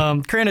same way.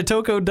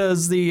 Kranatoko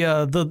does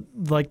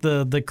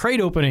the crate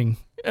opening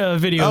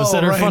videos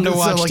that are fun to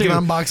watch like too.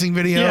 An unboxing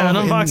video. Yeah, an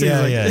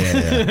unboxing.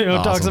 Yeah.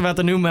 Awesome. Talks about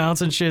the new mounts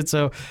and shit.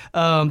 So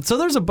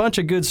there's a bunch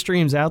of good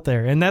streams out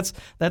there, and that's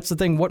the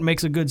thing. What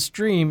makes a good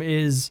stream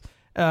is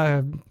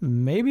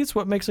maybe it's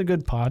what makes a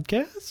good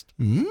podcast.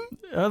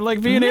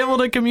 Like being able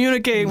to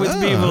communicate with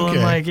people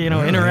and like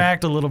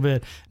interact a little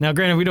bit. Now,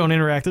 granted, we don't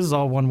interact. This is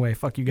all one way.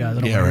 Fuck you guys.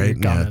 I don't want to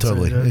read comments.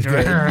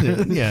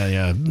 Totally.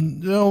 Yeah.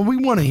 No, we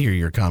want to hear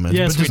your comments,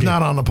 yes, but just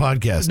not on the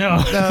podcast. No.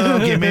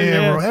 Okay, maybe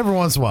every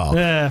once in a while.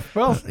 Yeah.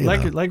 Well,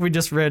 like we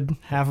just read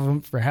half of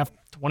them for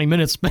 20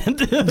 minutes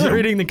spent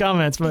reading the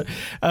comments, but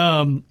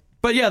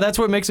yeah, that's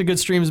what makes a good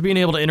stream, is being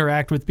able to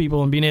interact with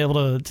people and being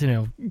able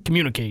to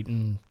communicate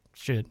and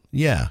shit.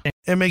 Yeah,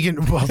 and making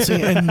and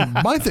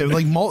my thing,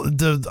 like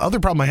the other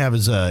problem I have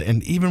is,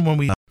 and even when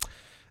we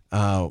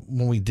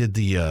did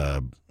the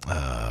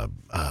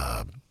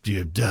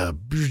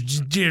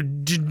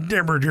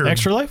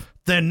Extra Life,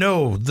 then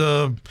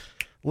the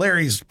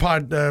Larry's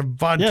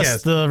podcast,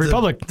 yes, the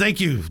Republic.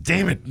 Thank you,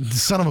 damn it,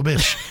 son of a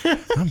bitch,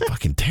 I'm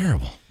fucking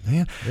terrible,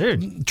 man.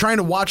 Dude. Trying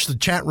to watch the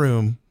chat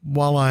room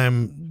while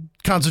I'm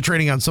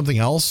concentrating on something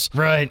else,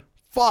 right?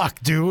 Fuck,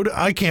 dude,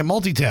 I can't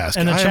multitask.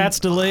 And the chat's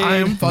delayed. I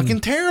am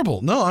fucking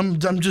terrible. No, I'm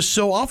just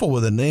so awful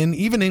with it. And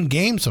even in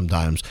games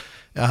sometimes,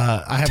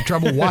 I have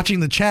trouble watching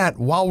the chat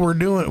while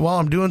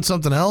I'm doing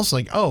something else.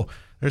 Like, oh,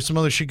 There's some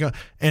other shit going,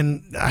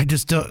 and I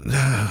just don't.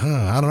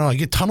 I don't know. I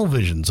get tunnel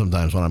vision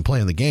sometimes when I'm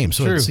playing the game,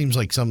 so True. it seems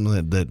like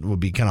something that would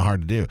be kind of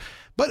hard to do.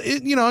 But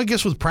I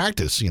guess with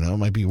practice, it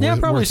might be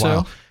probably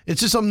worthwhile. so. It's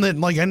just something that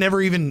like I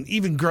never even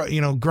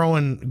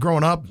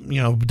growing up,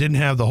 didn't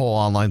have the whole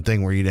online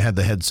thing where you had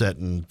the headset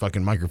and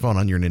fucking microphone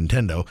on your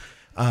Nintendo.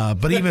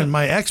 But even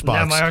my Xbox,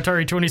 Yeah, my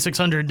Atari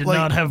 2600 did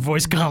not have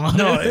voice comm on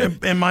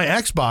it. and my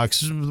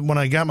Xbox, when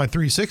I got my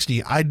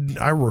 360,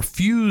 I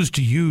refused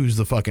to use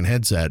the fucking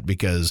headset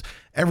because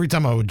every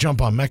time I would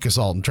jump on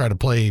MechAssault and try to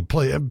play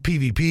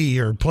PvP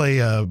or play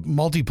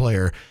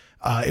multiplayer,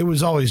 it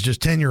was always just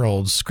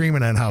 10-year-olds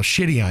screaming at how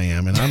shitty I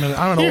am, and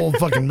I'm an old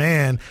fucking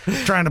man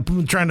trying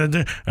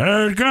to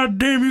God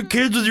damn you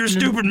kids with your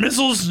stupid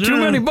missiles! Too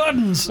many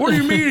buttons. What do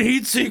you mean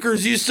heat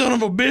seekers? You son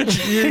of a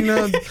bitch!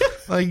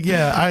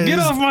 Get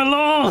off my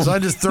lawn! So I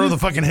just throw the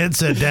fucking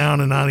headset down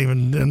and not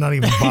even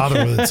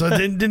bother with it. So I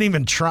didn't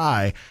even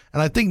try.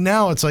 And I think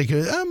now it's like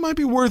it might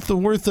be worth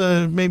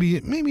maybe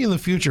in the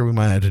future we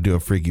might have to do a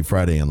Freaky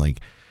Friday and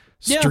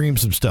stream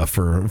some stuff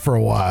for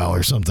a while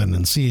or something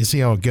and see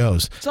how it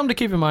goes. Something to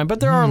keep in mind, but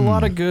there are a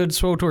lot of good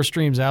SWtor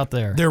streams out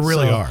there. There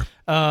really are.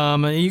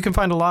 You can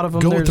find a lot of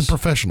them. Go with the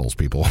professionals,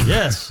 people.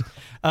 Yes.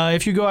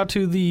 If you go out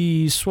to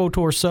the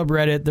SWtor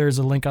subreddit, there's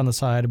a link on the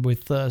side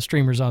with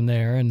streamers on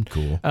there. And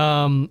cool.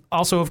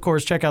 Also, of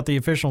course, check out the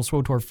official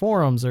SWtor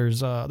forums.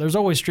 There's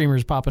always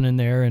streamers popping in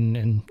there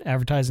and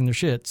advertising their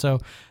shit. So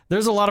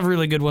there's a lot of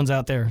really good ones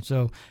out there.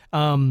 So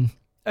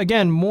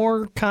again,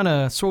 more kind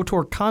of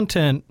SWtor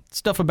content,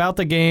 stuff about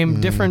the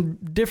game,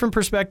 different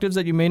perspectives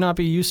that you may not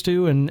be used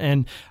to,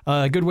 and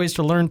good ways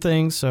to learn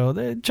things.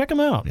 So check them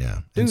out.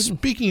 Yeah. And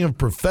speaking of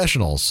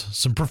professionals,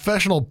 some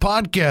professional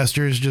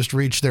podcasters just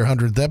reached their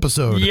 100th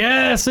episode.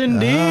 Yes,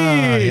 indeed.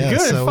 Yeah.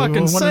 Good so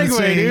fucking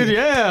segue, dude.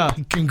 Yeah.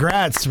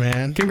 Congrats,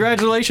 man.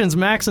 Congratulations,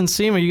 Max and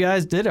Seema. You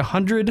guys did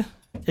 100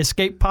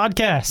 Escape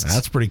podcasts.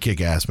 That's pretty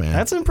kick-ass, man.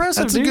 That's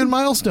impressive, That's dude. a good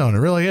milestone. It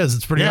really is.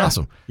 It's pretty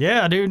awesome.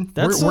 Yeah, dude.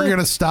 We're going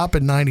to stop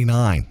at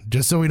 99,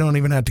 just so we don't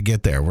even have to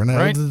get there. We're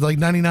not like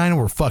 99 and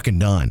we're fucking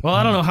done. Well,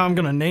 I don't know how I'm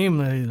going to name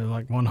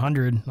the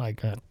 100.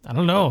 I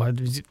don't know.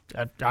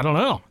 I don't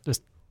know.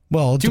 Just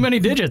too many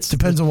digits.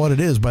 Depends on what it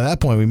is. By that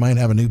point, we might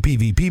have a new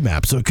PvP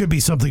map, so it could be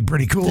something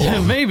pretty cool.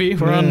 Maybe.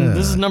 We're on.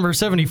 This is number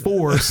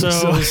 74,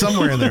 so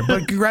somewhere in there.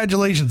 But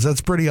congratulations.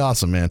 That's pretty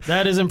awesome, man.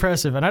 That is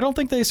impressive. And I don't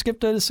think they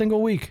skipped a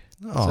single week.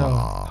 So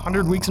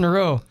 100 weeks in a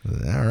row.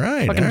 All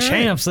right. Fucking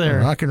champs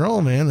there. Rock and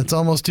roll, man. It's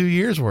almost 2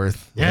 years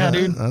worth. Yeah,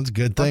 dude. That's a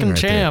good thing. Fucking right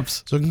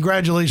champs. There. So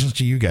congratulations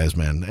to you guys,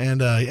 man.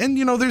 And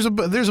there's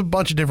a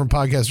bunch of different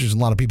podcasters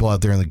and a lot of people out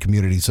there in the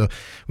community. So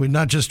we're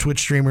not just Twitch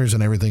streamers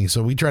and everything.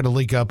 So we try to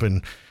link up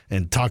and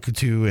talk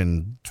to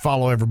and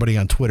follow everybody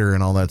on Twitter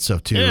and all that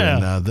stuff too.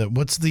 Yeah. And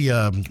what's the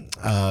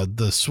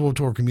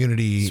SWtor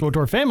community?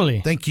 SWtor family.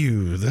 Thank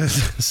you.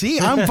 See,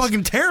 I'm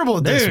fucking terrible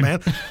at this,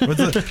 man.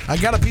 I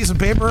got a piece of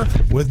paper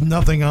with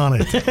nothing on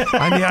it.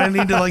 I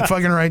need to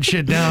fucking write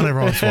shit down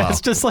every once in a while.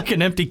 It's just like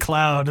an empty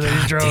cloud that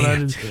he's drawn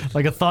on,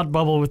 like a thought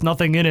bubble with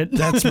nothing in it.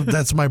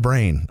 That's my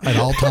brain at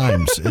all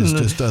times. It's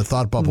just a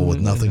thought bubble with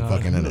nothing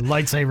fucking in it.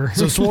 Lightsaber.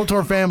 So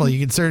SWtor family, you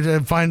can search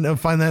and find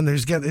that, and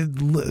there's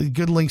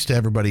good links to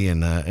everybody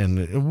and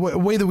a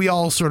way that we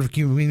all sort of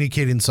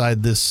communicate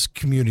inside this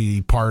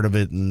community part of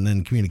it, and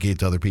then communicate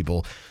to other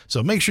people.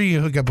 So make sure you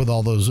hook up with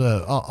all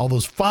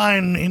those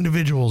fine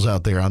individuals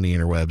out there on the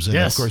interwebs, and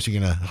of course you're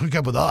gonna hook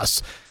up with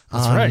us.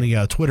 On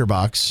the Twitter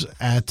box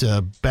at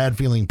Bad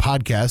Feeling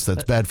Podcast.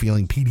 That's Bad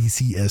Feeling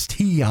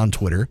PDCST on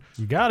Twitter.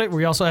 You got it.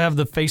 We also have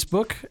the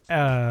Facebook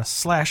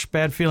 /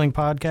 Bad Feeling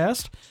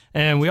Podcast.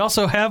 And we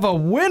also have a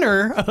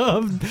winner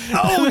of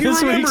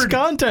this week's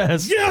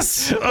contest.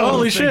 Yes!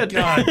 Holy shit.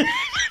 God.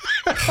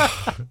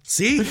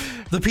 See?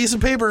 The piece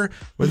of paper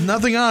with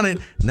nothing on it.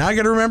 Now I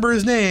got to remember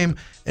his name.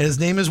 And his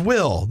name is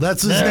Will.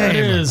 That's his name.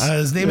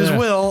 His name is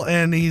Will,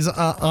 and he's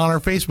on our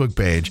Facebook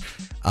page.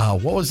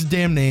 What was the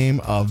damn name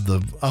of the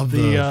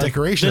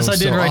decoration? This I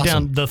did write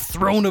down. The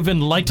Throne of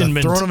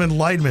Enlightenment. The Throne of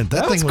Enlightenment.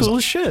 That thing was cool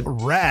as shit.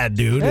 Rad,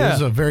 dude. Yeah. It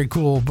was a very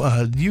cool.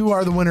 You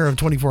are the winner of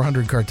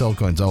 2,400 cartel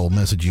coins. I will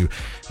message you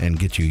and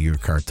get you your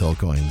cartel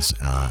coins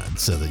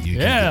so that you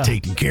can get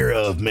taken care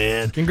of,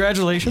 man.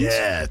 Congratulations.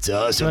 Yeah, it's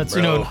awesome.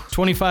 So that's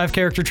 25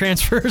 character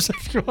transfers.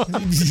 Bring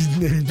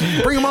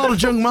them all to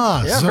Jung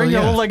Ma. Yeah, bring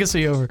your whole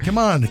legacy over. Come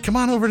on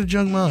over to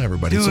Jung Ma,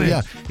 everybody. Do it.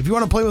 Yeah, if you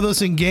want to play with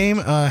us in game,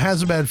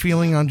 Has a Bad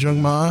Feeling on Jung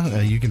Ma.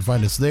 You can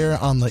find us there.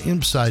 On the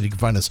imp side, you can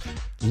find us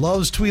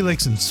Loves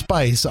Twi'leks and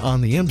Spice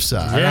on the imp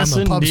side, yes,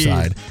 on the pub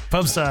side.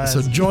 Pub side.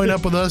 So join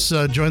up with us.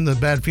 Join the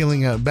Bad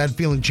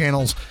Feeling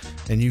channels,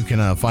 and you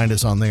can find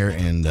us on there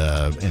and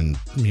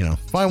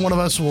find one of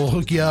us. We'll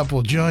hook you up.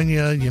 We'll join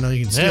you. You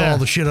can steal all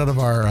the shit out of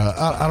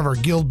our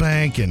guild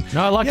bank. And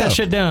no, I locked that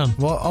shit down.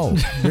 Well,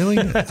 really?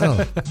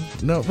 Oh,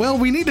 no. Well,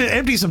 we need to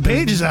empty some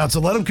pages out. So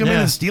let them come in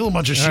and steal a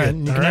bunch of shit. Right.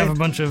 You can have a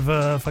bunch of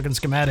fucking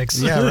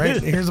schematics. Yeah,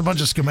 right. Here's a bunch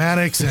of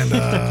schematics and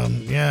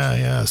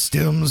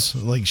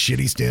stims, like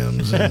shitty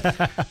stims,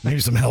 and maybe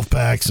some health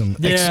packs, some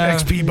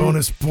XP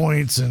bonus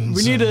points, and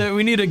we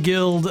need a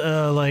guild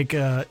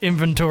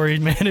inventory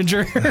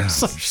manager.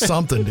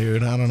 something,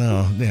 dude. I don't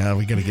know. Yeah,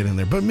 we got to get in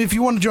there. But if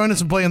you want to join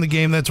us and play in the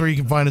game, that's where you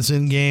can find us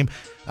in game.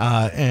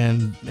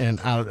 And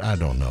I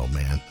don't know,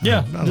 man. Yeah,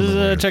 I don't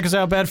know check us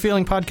out,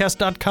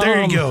 badfeelingpodcast.com.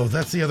 There you go.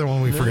 That's the other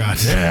one we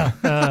forgot.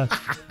 Yeah.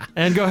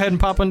 And go ahead and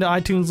pop into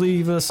iTunes,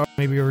 leave us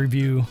maybe a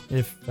review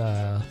if,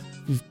 no.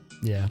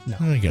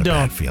 I got a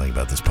bad feeling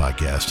about this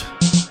podcast.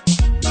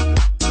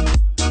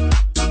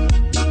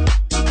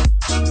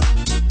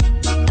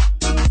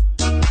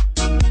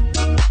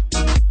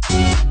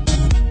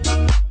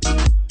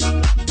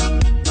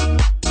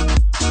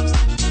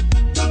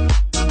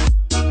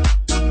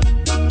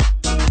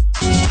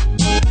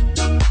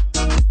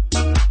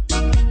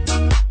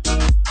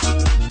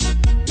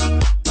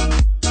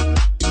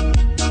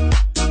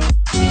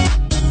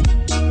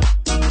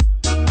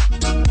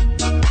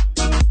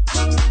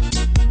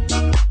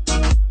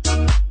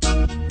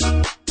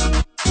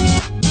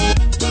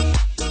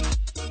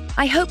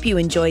 I hope you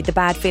enjoyed the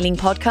Bad Feeling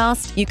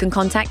Podcast. You can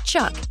contact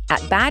Chuck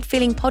at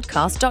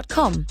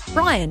badfeelingpodcast.com,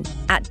 Brian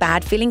at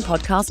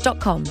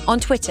badfeelingpodcast.com, on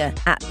Twitter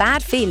at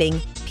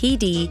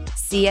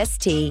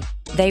badfeelingpdcst.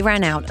 They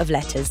ran out of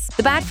letters.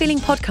 The Bad Feeling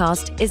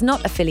Podcast is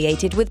not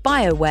affiliated with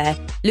BioWare,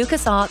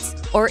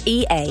 LucasArts, or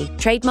EA.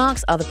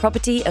 Trademarks are the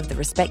property of the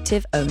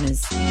respective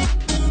owners.